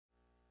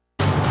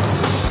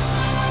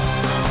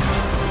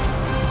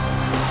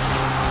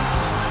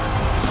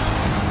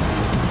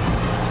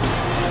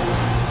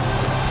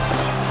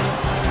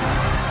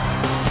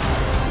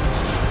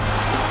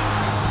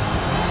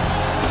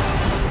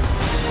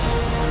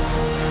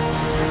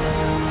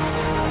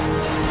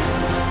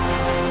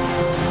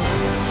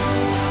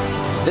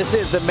This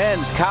is the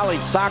Men's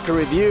College Soccer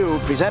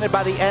Review presented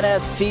by the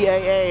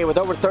NSCAA with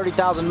over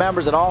 30,000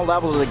 members at all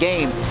levels of the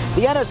game.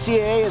 The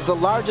NSCAA is the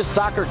largest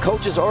soccer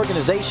coaches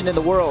organization in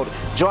the world.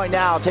 Join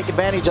now, take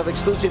advantage of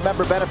exclusive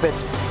member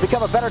benefits.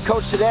 Become a better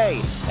coach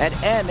today at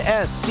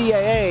NSCAA.com.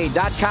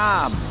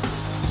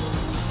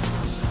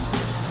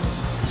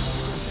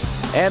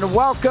 And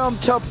welcome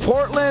to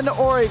Portland,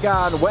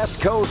 Oregon, West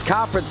Coast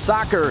Conference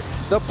Soccer.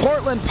 The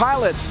Portland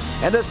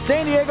Pilots and the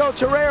San Diego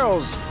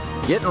Toreros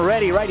getting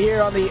ready right here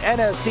on the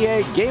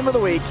NSCAA Game of the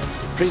Week,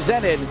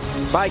 presented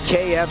by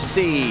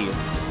KFC.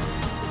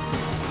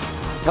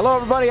 Hello,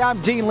 everybody.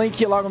 I'm Dean Linke,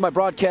 along with my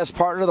broadcast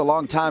partner, the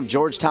longtime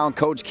Georgetown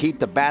coach, Keith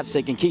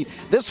Tabatznik. And Keith,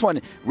 this one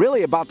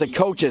really about the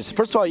coaches.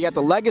 First of all, you got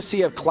the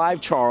legacy of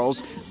Clive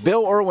Charles.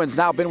 Bill Irwin's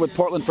now been with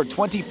Portland for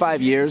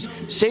 25 years.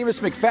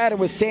 Seamus McFadden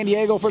with San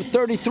Diego for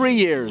 33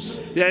 years.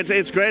 Yeah,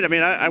 it's great. I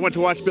mean, I went to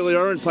watch Billy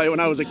Irwin play when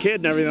I was a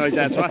kid and everything like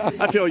that, so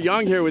I feel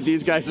young here with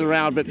these guys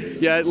around. But,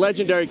 yeah,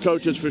 legendary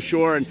coaches for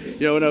sure. And,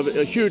 you know, in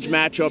a huge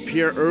matchup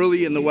here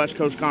early in the West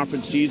Coast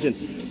Conference season.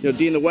 You know,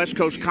 Dean, the West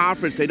Coast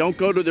Conference, they don't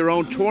go to their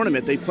own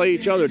tournament. They play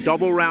each other,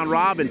 double round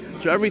robin.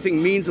 So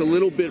everything means a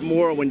little bit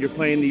more when you're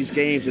playing these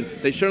games. And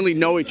they certainly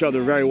know each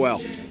other very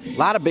well. A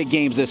lot of big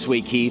games this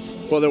week, Keith.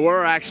 Well, there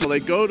were actually.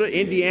 They go to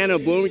Indiana,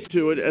 Bloomington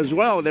to it as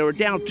well. They were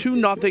down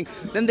 2-0.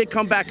 Then they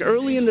come back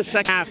early in the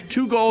second half,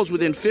 2 goals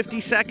within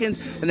 50 seconds.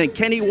 And then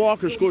Kenny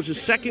Walker scores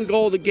his second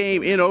goal of the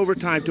game in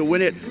overtime to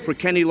win it for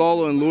Kenny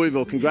Lolo in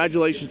Louisville.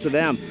 Congratulations to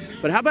them.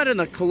 But how about in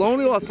the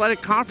Colonial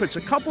Athletic Conference?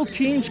 A couple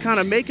teams kind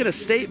of making a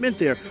statement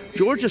there.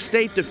 Georgia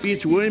State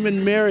defeats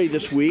William & Mary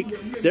this week.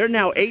 They're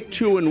now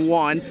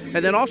 8-2-1.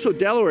 And then also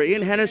Delaware,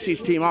 Ian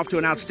Hennessy's team, off to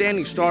an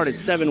outstanding start at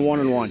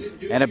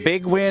 7-1-1. And a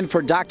big win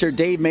for Dr.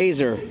 Dave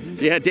Mazer.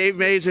 Yeah, Dave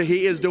Mazer,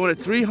 he is doing it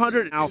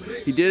 300 now.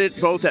 He did it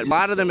both at a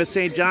lot of them at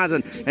St. John's.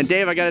 And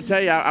Dave, I got to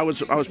tell you, I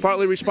was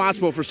partly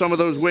responsible for some of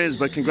those wins,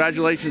 but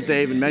congratulations,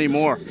 Dave, and many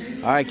more.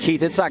 All right,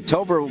 Keith, it's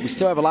October. We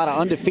still have a lot of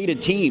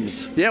undefeated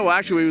teams. Yeah, well,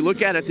 actually, when we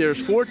look at it,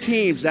 there's 4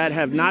 teams that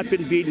have not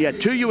been beaten yet.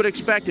 2 you would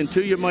expect and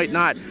 2 you might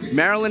not.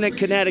 Maryland and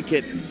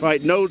Connecticut,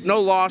 right, no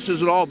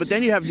losses at all. But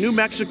then you have New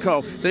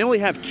Mexico. They only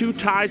have 2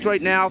 ties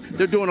right now.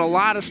 They're doing a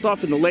lot of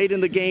stuff late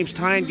in the games,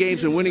 tying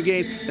games and winning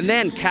games. And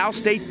then Cal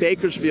State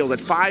Bakersfield at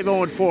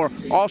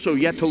 5-0-4, also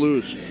yet to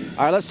lose.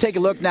 All right, let's take a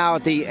look now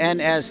at the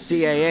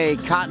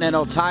NSCAA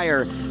Continental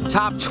Tire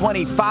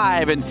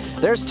Top-25, and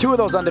there's 2 of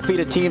those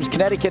undefeated teams,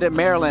 Connecticut and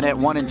Maryland at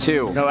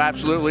 1-2. No,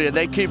 absolutely, and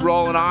they keep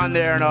rolling on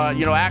there. And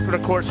you know, Akron,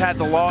 of course, had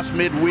the loss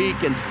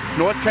midweek, and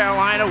North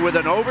Carolina with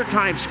an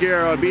overtime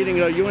scare,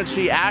 beating UNC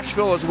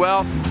Asheville as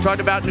well. Talked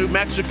about New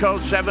Mexico,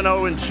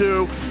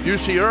 7-0-2.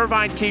 UC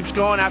Irvine keeps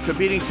going after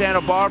beating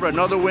Santa Barbara,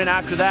 another win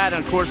after that.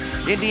 And of course,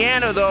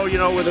 Indiana, though, you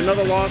know, with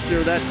another loss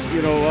there, that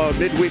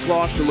midweek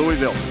loss to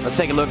Louisville. Let's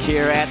take a look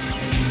here at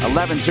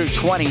 11 through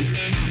 20.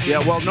 Yeah,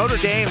 well, Notre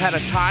Dame had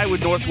a tie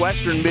with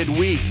Northwestern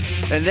midweek.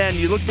 And then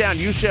you look down,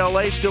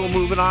 UCLA still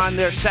moving on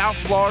there. South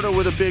Florida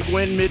with a big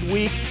win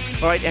midweek.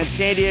 All right, and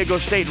San Diego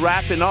State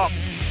wrapping up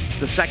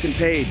the second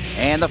page.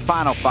 And the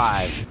final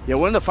 5. Yeah,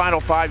 well, in the final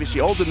 5, you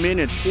see Old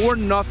Dominion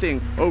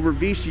 4-0 over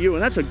VCU,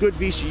 and that's a good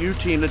VCU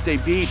team that they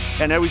beat.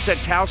 And then we said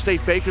Cal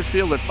State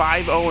Bakersfield at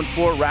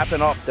 5-0-4,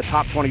 wrapping up the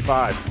top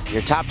 25.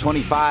 Your top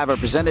 25 are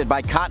presented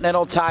by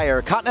Continental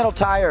Tire. Continental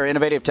Tire,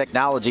 innovative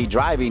technology,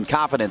 driving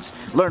confidence.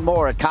 Learn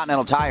more at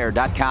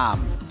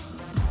continentaltire.com.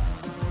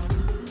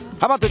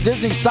 How about the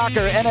Disney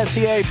Soccer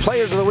NSCAA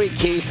Players of the Week,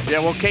 Keith?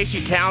 Yeah, well,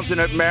 Casey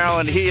Townsend at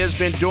Maryland, he has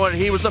been doing it.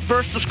 He was the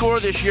first to score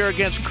this year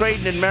against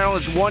Creighton in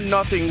Maryland's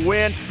 1-0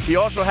 win. He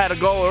also had a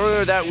goal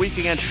earlier that week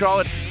against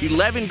Charlotte.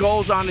 11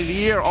 goals on the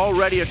year,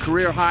 already a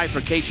career high for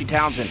Casey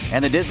Townsend.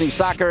 And the Disney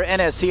Soccer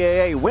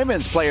NSCAA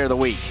Women's Player of the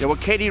Week. Yeah, well,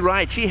 Katie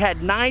Ryan, she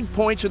had 9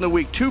 points in the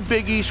week. 2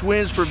 Big East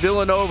wins for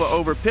Villanova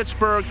over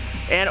Pittsburgh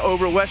and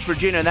over West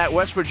Virginia. In that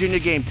West Virginia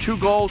game, 2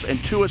 goals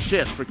and 2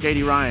 assists for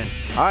Katie Ryan.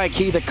 All right,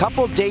 Keith, a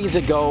couple days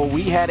ago,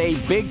 we had a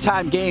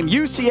big-time game,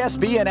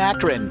 UCSB and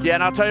Akron. Yeah,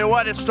 and I'll tell you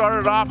what, it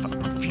started off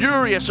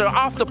furious. So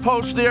off the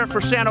post there for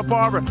Santa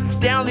Barbara.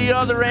 Down the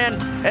other end,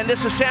 and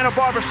this is Santa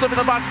Barbara slipping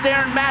the box.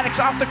 Darren Maddox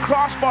off the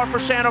crossbar for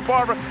Santa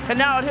Barbara. And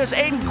now it is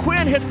Aiden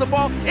Quinn hits the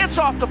ball. It's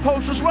off the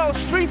post as well.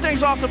 It's 3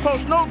 things off the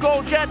post. No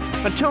goal yet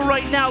until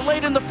right now,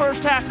 late in the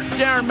first half.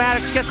 Darren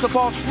Maddox gets the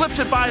ball, slips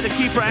it by the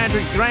keeper,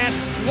 Andrew Grant.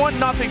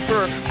 1-0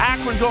 for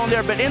Akron going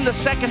there. But in the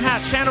second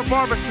half, Santa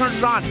Barbara turns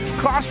it on.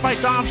 Crossed by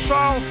Dom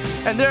Sarl.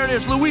 And there it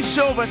is, Luis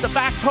Silva at the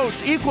back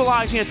post,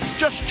 equalizing it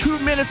just 2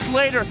 minutes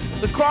later.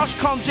 The cross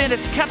comes in,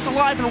 it's kept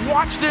alive, and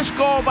watch this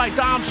goal by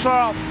Dom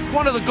Sarl.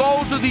 One of the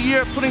goals of the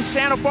year, putting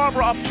Santa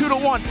Barbara up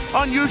 2-1.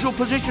 Unusual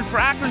position for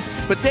Akron,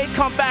 but they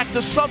come back.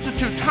 The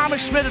substitute,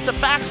 Thomas Schmidt at the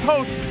back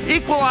post,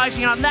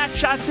 equalizing on that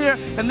shot there,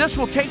 and this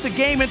will take the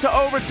game into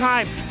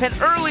overtime. And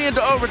early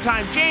into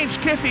overtime, James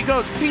Kiffey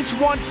goes, beats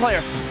 1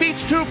 player,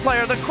 beats 2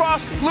 player, the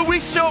cross,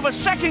 Luis Silva,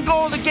 second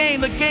goal of the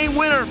game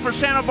winner for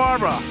Santa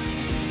Barbara.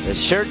 The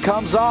shirt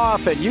comes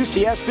off, and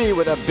UCSB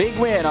with a big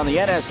win on the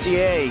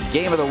NSCAA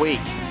Game of the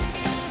Week.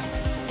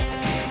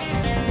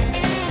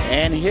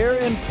 And here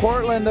in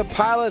Portland, the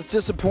Pilots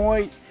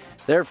disappoint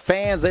Their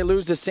fans, they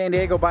lose to San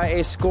Diego by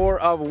a score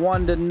of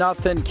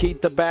 1-0.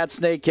 Keith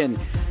Tabatznik. And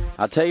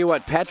I'll tell you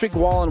what, Patrick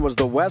Wallen was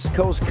the West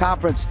Coast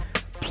Conference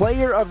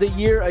Player of the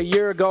Year a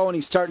year ago, and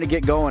he's starting to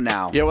get going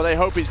now. Yeah, well, they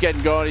hope he's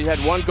getting going. He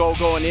had one goal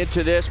going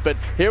into this, but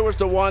here was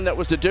the one that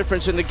was the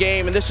difference in the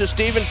game. And this is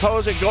Steven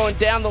Posick going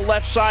down the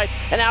left side.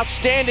 An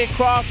outstanding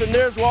cross, and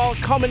there's Wallen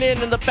coming in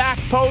the back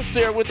post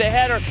there with the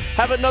header.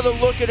 Have another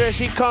look at it as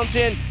he comes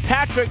in.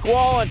 Patrick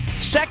Wallen,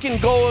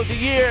 second goal of the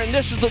year, and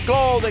this is the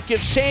goal that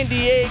gives San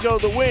Diego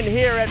the win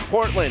here at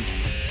Portland.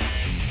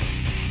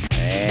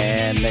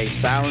 And they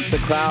silence the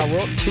crowd.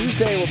 Well,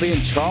 Tuesday will be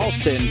in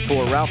Charleston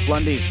for Ralph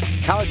Lundy's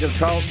College of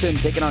Charleston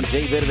taking on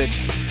Jay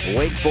Vidovich,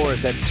 Wake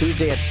Forest. That's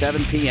Tuesday at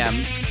 7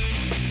 p.m.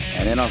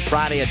 And then on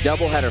Friday, a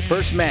doubleheader.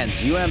 First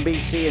men's,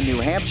 UMBC in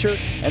New Hampshire,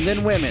 and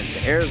then women's,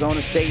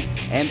 Arizona State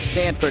and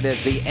Stanford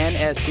as the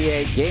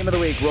NSCAA Game of the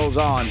Week rolls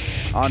on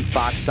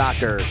Fox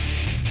Soccer.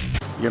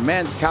 Your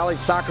men's college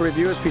soccer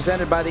review is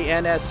presented by the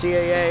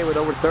NSCAA with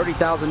over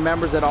 30,000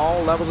 members at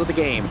all levels of the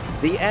game.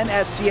 The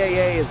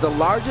NSCAA is the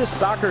largest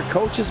soccer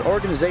coaches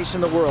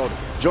organization in the world.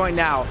 Join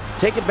now.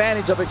 Take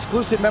advantage of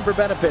exclusive member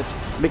benefits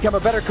and become a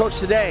better coach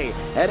today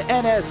at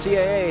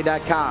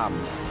nscaa.com.